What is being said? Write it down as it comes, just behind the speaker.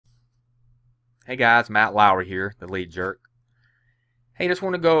Hey guys, Matt Lowery here, the lead jerk. Hey, just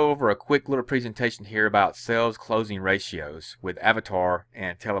want to go over a quick little presentation here about sales closing ratios with avatar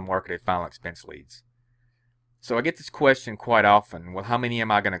and telemarketed final expense leads. So I get this question quite often, well, how many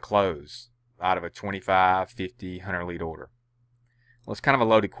am I going to close out of a 25, 50, 100 lead order? Well, it's kind of a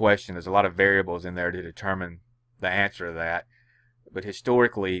loaded question. There's a lot of variables in there to determine the answer to that. But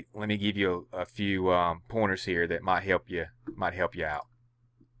historically, let me give you a few pointers here that might help you out.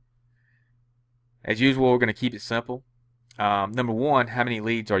 As usual, we're going to keep it simple. Number one, how many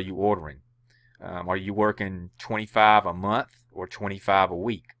leads are you ordering? Are you working 25 a month or 25 a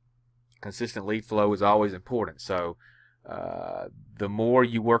week? Consistent lead flow is always important. So the more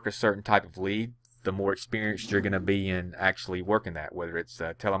you work a certain type of lead, the more experienced you're going to be in actually working that, whether it's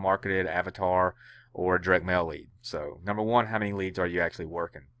telemarketed, avatar, or a direct mail lead. So number one, how many leads are you actually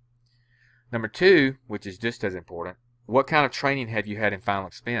working? Number two, which is just as important, what kind of training have you had in final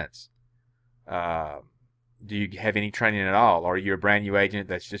expense? Do you have any training at all? Or are you a brand new agent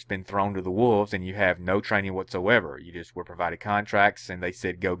that's just been thrown to the wolves and you have no training whatsoever? You just were provided contracts and they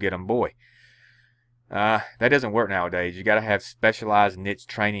said, go get them, boy. That doesn't work nowadays. You got to have specialized niche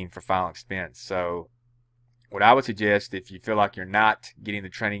training for final expense. So what I would suggest, if you feel like you're not getting the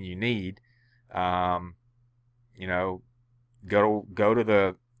training you need, you know, go to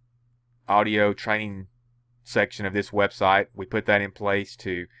the audio training section of this website. We put that in place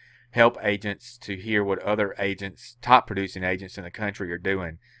to help agents to hear what other agents, top producing agents in the country, are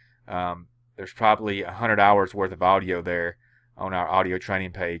doing. There's probably 100 hours worth of audio there on our audio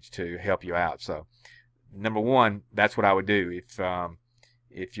training page to help you out. So number one, that's what I would do.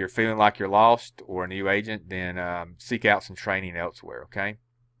 If you're feeling like you're lost or a new agent, then seek out some training elsewhere, okay?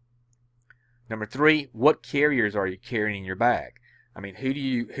 Number three, what carriers are you carrying in your bag? I mean, who do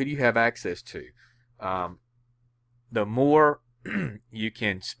you have access to? The more you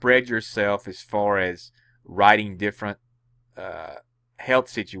can spread yourself as far as writing different health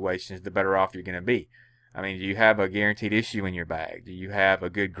situations, the better off you're going to be. I mean, do you have a guaranteed issue in your bag? Do you have a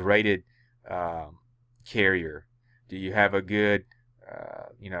good graded carrier? Do you have a good,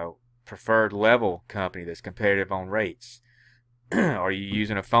 preferred level company that's competitive on rates? Are you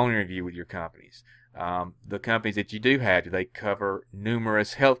using a phone interview with your companies? The companies that you do have, do they cover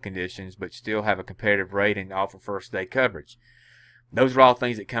numerous health conditions but still have a competitive rate and offer first day coverage? Those are all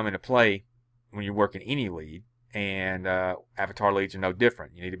things that come into play when you're working any lead, and avatar leads are no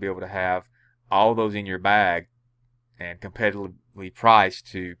different. You need to be able to have all those in your bag and competitively priced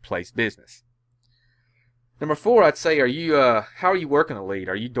to place business. Number four, I'd say, how are you working a lead?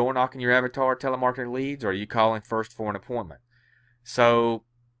 Are you door knocking your avatar telemarketer leads, or are you calling first for an appointment? So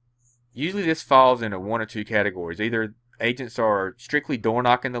usually this falls into one or two categories. Either agents are strictly door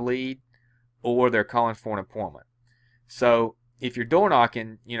knocking the lead, or they're calling for an appointment. So if you're door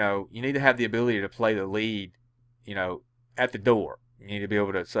knocking, you need to have the ability to play the lead, at the door. You need to be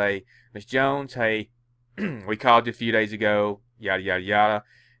able to say, Miss Jones, hey, we called you a few days ago, yada yada yada,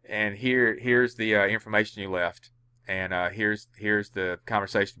 and here's the information you left, and here's the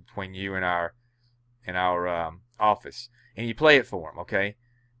conversation between you and our office, and you play it for them, okay?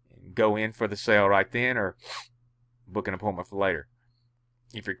 Go in for the sale right then, or book an appointment for later.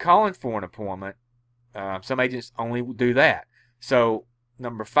 If you're calling for an appointment, some agents only do that. So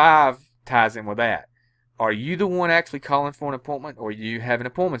number five ties in with that. Are you the one actually calling for an appointment, or do you have an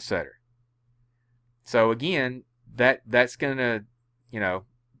appointment setter? So again, that's going to,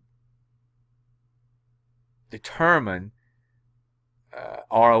 determine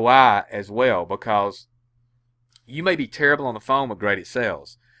ROI as well, because you may be terrible on the phone but great at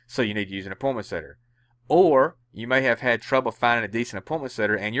sales, so you need to use an appointment setter. Or you may have had trouble finding a decent appointment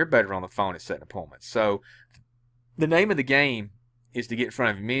setter and you're better on the phone at setting appointments. So the name of the game is to get in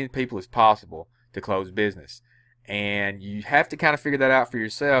front of as many people as possible to close business. And you have to kind of figure that out for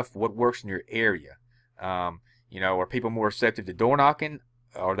yourself, what works in your area. Are people more receptive to door knocking?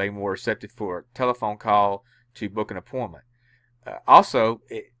 Are they more receptive for a telephone call to book an appointment?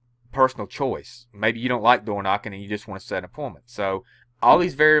 Personal choice. Maybe you don't like door knocking and you just want to set an appointment. So all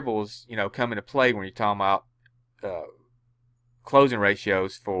these variables, come into play when you're talking about closing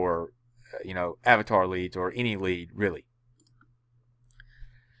ratios for, avatar leads or any lead really.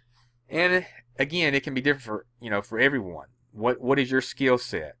 And again, it can be different for everyone. What is your skill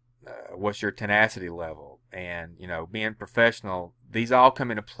set? What's your tenacity level? And being professional. These all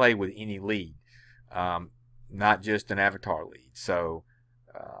come into play with any lead, not just an avatar lead. So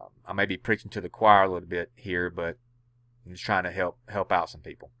I may be preaching to the choir a little bit here, but I'm just trying to help out some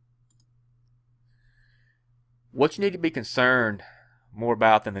people. What you need to be concerned more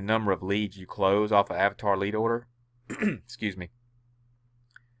about than the number of leads you close off an avatar lead order, excuse me,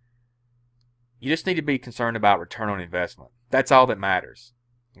 you just need to be concerned about return on investment. That's all that matters.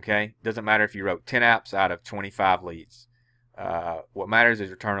 Okay? Doesn't matter if you wrote 10 apps out of 25 leads. What matters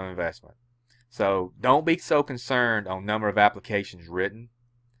is return on investment. So don't be so concerned on number of applications written.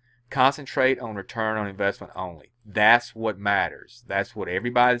 Concentrate on return on investment only. That's what matters. That's what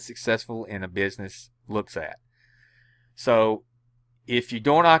everybody that's successful in a business looks at. So if you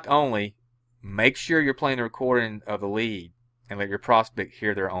door knock only, make sure you're playing the recording of the lead and let your prospect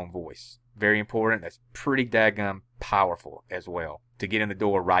hear their own voice. Very important. That's pretty daggum powerful as well to get in the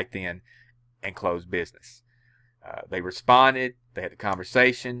door right then and close business. They responded. They had the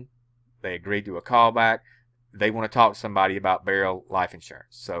conversation. They agreed to a callback. They want to talk to somebody about burial life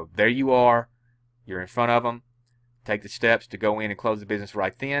insurance. So there you are. You're in front of them. Take the steps to go in and close the business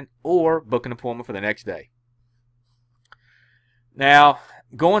right then, or book an appointment for the next day. Now,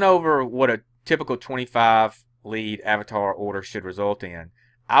 going over what a typical 25 lead avatar order should result in,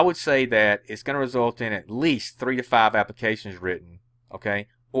 I would say that it's going to result in at least 3 to 5 applications written, okay,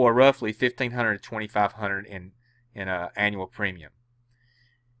 or roughly $1,500 to $2,500 in annual premium.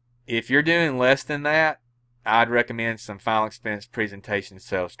 If you're doing less than that, I'd recommend some final expense presentation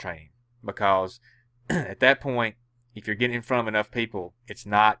sales training, because at that point, if you're getting in front of enough people, it's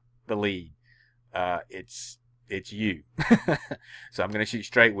not the lead, it's you. So I'm going to shoot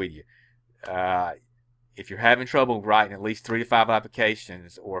straight with you. If you're having trouble writing at least 3 to 5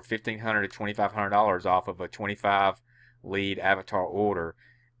 applications or $1,500 to $2,500 off of a 25 lead avatar order,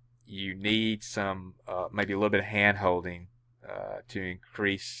 you need some maybe a little bit of hand holding to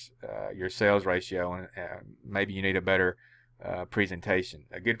increase your sales ratio, and maybe you need a better presentation.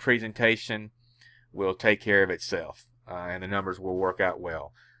 A good presentation will take care of itself, and the numbers will work out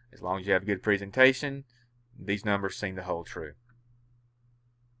well. As long as you have a good presentation, these numbers seem to hold true.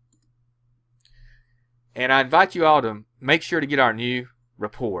 And I invite you all to make sure to get our new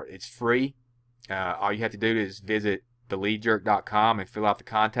report. It's free. All you have to do is visit theleadjerk.com and fill out the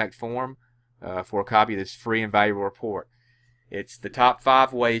contact form for a copy of this free and valuable report. It's the top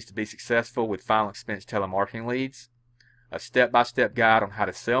 5 ways to be successful with final expense telemarketing leads, a step-by-step guide on how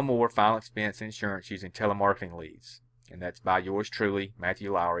to sell more final expense insurance using telemarketing leads. And that's by yours truly,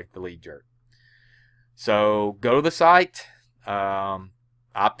 Matthew Lowery, the Lead Jerk. So go to the site,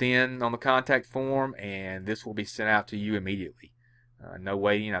 opt in on the contact form, and this will be sent out to you immediately. No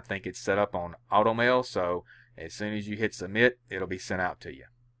waiting. I think it's set up on auto mail, so as soon as you hit submit, it'll be sent out to you.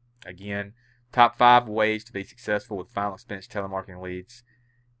 Again, top 5 ways to be successful with final expense telemarketing leads.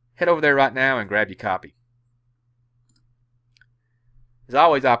 Head over there right now and grab your copy. As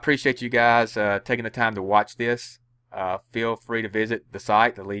always, I appreciate you guys taking the time to watch this. Feel free to visit the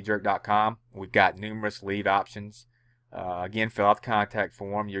site, theleadjerk.com. We've got numerous lead options. Again, fill out the contact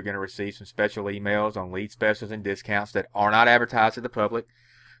form. You're going to receive some special emails on lead specials and discounts that are not advertised to the public.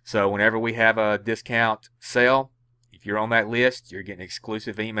 So whenever we have a discount sale, if you're on that list, you're getting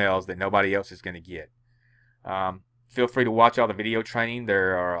exclusive emails that nobody else is going to get. Feel free to watch all the video training.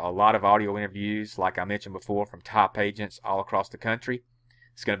 There are a lot of audio interviews, like I mentioned before, from top agents all across the country.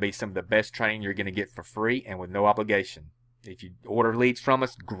 It's going to be some of the best training you're going to get for free and with no obligation. If you order leads from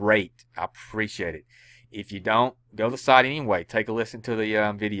us, great. I appreciate it. If you don't, go to the site anyway. Take a listen to the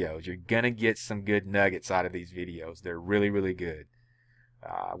videos. You're going to get some good nuggets out of these videos. They're really, really good.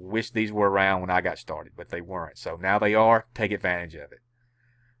 I wish these were around when I got started, but they weren't. So now they are. Take advantage of it.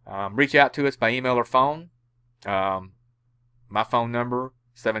 Reach out to us by email or phone. My phone number,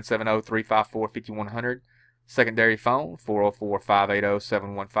 770-354-5100. Secondary phone,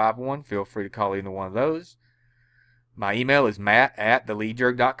 404-580-7151. Feel free to call either one of those. My email is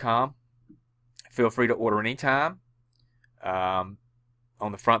matt@theleadjerk.com. Feel free to order anytime. On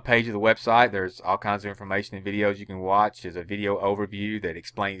the front page of the website, there's all kinds of information and videos you can watch. There's a video overview that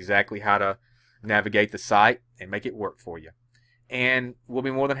explains exactly how to navigate the site and make it work for you. And we'll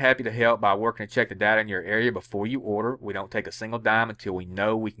be more than happy to help by working to check the data in your area before you order. We don't take a single dime until we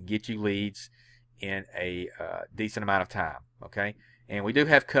know we can get you leads in a decent amount of time. Okay? And we do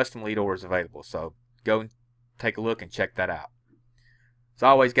have custom lead orders available, so go and take a look and check that out. As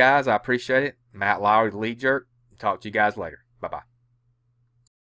always, guys, I appreciate it. Matt Lowery, the Lead Jerk. Talk to you guys later. Bye-bye.